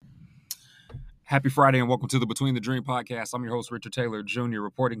Happy Friday and welcome to the Between the Dream podcast. I'm your host, Richard Taylor Jr.,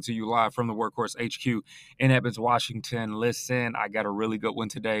 reporting to you live from the Workhorse HQ in Evans, Washington. Listen, I got a really good one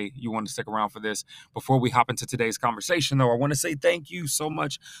today. You want to stick around for this. Before we hop into today's conversation, though, I want to say thank you so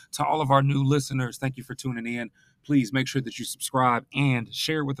much to all of our new listeners. Thank you for tuning in. Please make sure that you subscribe and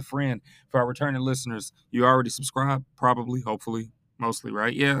share with a friend. For our returning listeners, you already subscribed, probably, hopefully. Mostly,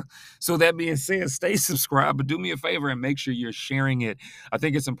 right? Yeah. So that being said, stay subscribed, but do me a favor and make sure you're sharing it. I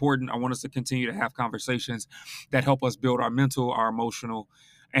think it's important. I want us to continue to have conversations that help us build our mental, our emotional,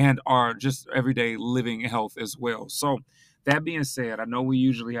 and our just everyday living health as well. So that being said, I know we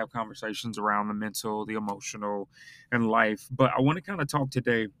usually have conversations around the mental, the emotional, and life, but I want to kind of talk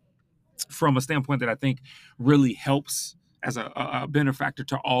today from a standpoint that I think really helps as a benefactor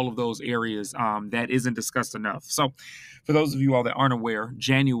to all of those areas that isn't discussed enough. So, for those of you all that aren't aware,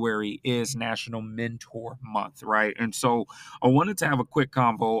 January is National Mentor Month, right? And so, I wanted to have a quick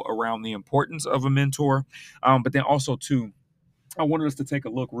convo around the importance of a mentor, but then also too. I wanted us to take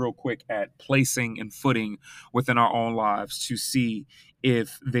a look real quick at placing and footing within our own lives to see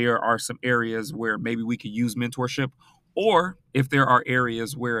if there are some areas where maybe we could use mentorship, or if there are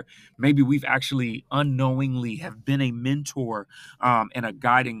areas where maybe we've actually unknowingly have been a mentor and a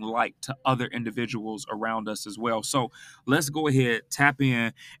guiding light to other individuals around us as well. So let's go ahead, tap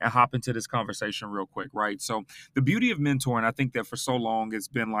in, and hop into this conversation real quick, right? So the beauty of mentoring, I think that for so long it's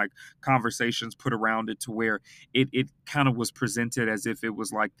been like conversations put around it to where it kind of was presented as if it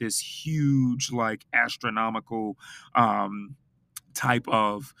was like this huge, like astronomical type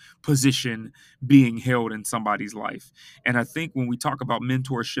of position being held in somebody's life. And I think when we talk about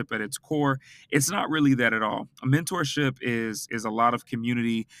mentorship at its core, it's not really that at all. A mentorship is a lot of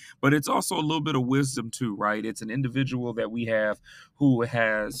community, but it's also a little bit of wisdom too, right? It's an individual that we have who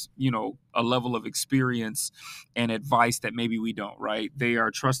has, a level of experience and advice that maybe we don't, right? They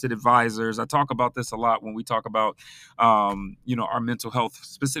are trusted advisors. I talk about this a lot when we talk about our mental health,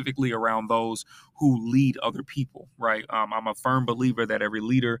 specifically around those who lead other people, right? I'm a firm believer that every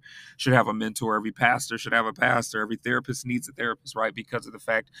leader should have a mentor, every pastor should have a pastor, every therapist needs a therapist, right? Because of the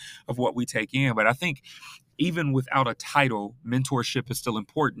fact of what we take in. But I think even without a title, mentorship is still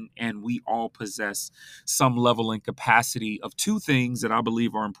important, and we all possess some level and capacity of two things that I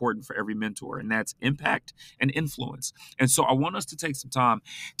believe are important for every mentor, and that's impact and influence. And so I want us to take some time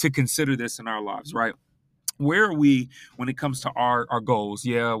to consider this in our lives, right? Where are we when it comes to our goals?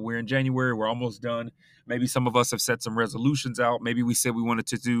 Yeah, we're in January. We're almost done. Maybe some of us have set some resolutions out. Maybe we said we wanted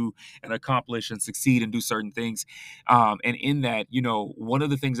to do and accomplish and succeed and do certain things. And in that, one of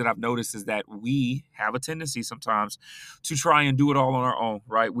the things that I've noticed is that we have a tendency sometimes to try and do it all on our own,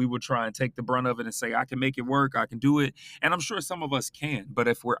 right? We would try and take the brunt of it and say, I can make it work. I can do it. And I'm sure some of us can. But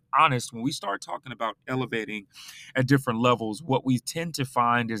if we're honest, when we start talking about elevating at different levels, what we tend to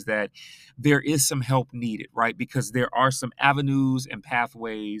find is that there is some help needed, right? Because there are some avenues and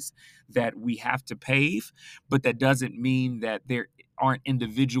pathways that we have to pave, but that doesn't mean that there aren't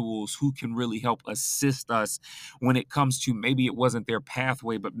individuals who can really help assist us when it comes to maybe it wasn't their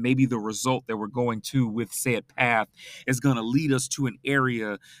pathway, but maybe the result that we're going to with said path is going to lead us to an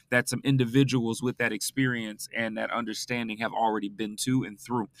area that some individuals with that experience and that understanding have already been to and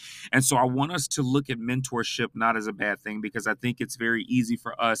through. And so I want us to look at mentorship not as a bad thing, because I think it's very easy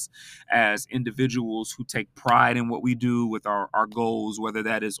for us as individuals who take pride in what we do with our goals, whether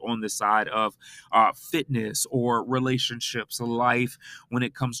that is on the side of fitness or relationships, life, when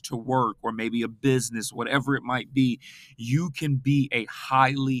it comes to work or maybe a business, whatever it might be. You can be a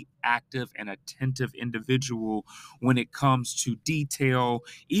highly active and attentive individual when it comes to detail,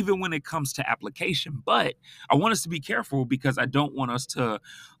 even when it comes to application. But I want us to be careful, because I don't want us to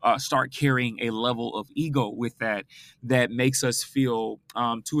start carrying a level of ego with that makes us feel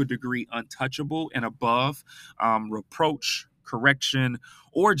to a degree untouchable and above reproach, correction,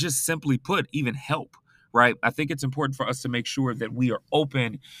 or just simply put, even help. Right. I think it's important for us to make sure that we are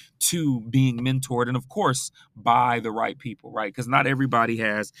open to being mentored, and of course, by the right people, right? Because not everybody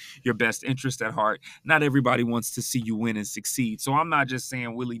has your best interest at heart. Not everybody wants to see you win and succeed. So I'm not just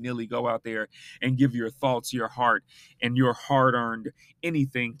saying willy-nilly go out there and give your thoughts, your heart, and your hard-earned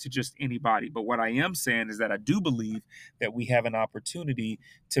anything to just anybody. But what I am saying is that I do believe that we have an opportunity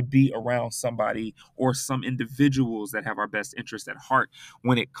to be around somebody or some individuals that have our best interest at heart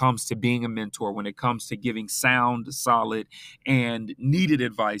when it comes to being a mentor, when it comes to giving sound, solid, and needed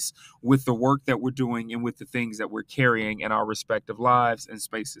advice with the work that we're doing and with the things that we're carrying in our respective lives and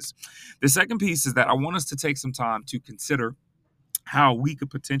spaces. The second piece is that I want us to take some time to consider how we could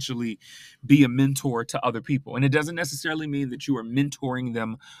potentially be a mentor to other people. And it doesn't necessarily mean that you are mentoring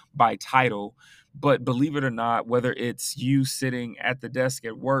them by title, but believe it or not, whether it's you sitting at the desk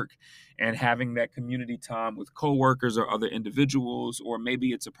at work and having that community time with coworkers or other individuals, or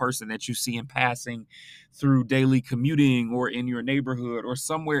maybe it's a person that you see in passing through daily commuting or in your neighborhood or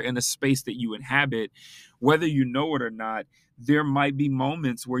somewhere in a space that you inhabit, whether you know it or not, there might be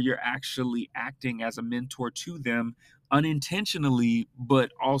moments where you're actually acting as a mentor to them unintentionally,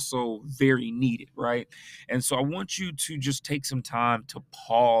 but also very needed, right? And so I want you to just take some time to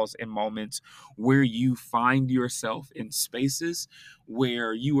pause in moments where you find yourself in spaces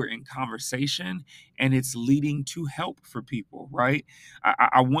where you are in conversation and it's leading to help for people, right?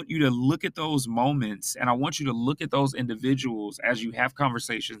 I want you to look at those moments and I want you to look at those individuals as you have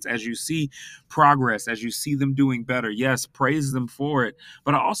conversations, as you see progress, as you see them doing better. Yes, praise them for it.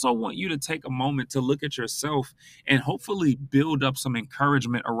 But I also want you to take a moment to look at yourself and hopefully build up some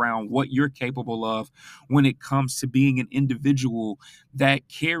encouragement around what you're capable of when it comes to being an individual that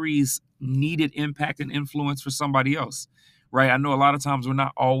carries needed impact and influence for somebody else, right? I know a lot of times we're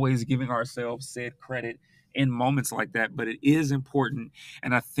not always giving ourselves said credit in moments like that, but it is important.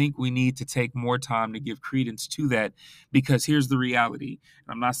 And I think we need to take more time to give credence to that because here's the reality.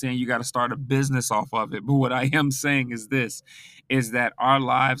 I'm not saying you got to start a business off of it, but what I am saying is this, is that our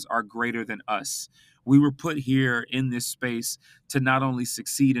lives are greater than us. We were put here in this space to not only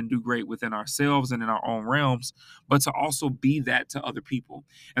succeed and do great within ourselves and in our own realms, but to also be that to other people.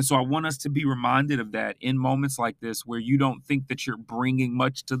 And so I want us to be reminded of that in moments like this where you don't think that you're bringing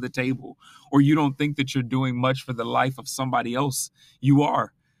much to the table or you don't think that you're doing much for the life of somebody else. You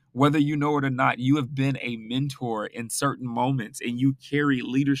are. Whether you know it or not, you have been a mentor in certain moments and you carry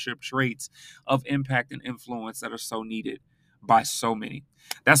leadership traits of impact and influence that are so needed by so many.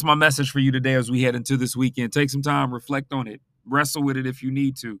 That's my message for you today as we head into this weekend. Take some time, reflect on it, wrestle with it if you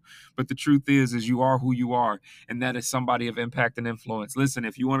need to. But the truth is you are who you are, and that is somebody of impact and influence. Listen,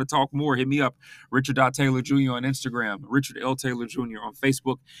 if you want to talk more, hit me up, Richard Taylor Jr. on Instagram, Richard L. Taylor Jr. on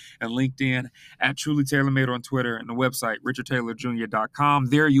Facebook and LinkedIn, at Truly TaylorMade on Twitter, and the website, richardtaylorjr.com.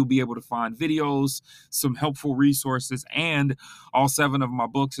 There you'll be able to find videos, some helpful resources, and all 7 of my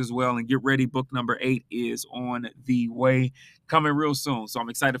books as well. And get ready, book number 8 is on the way, coming real soon. So I'm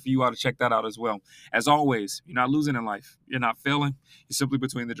excited for you all to check that out as well. As always, you're not losing in life. You're not failing. You're simply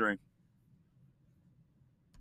between the dream.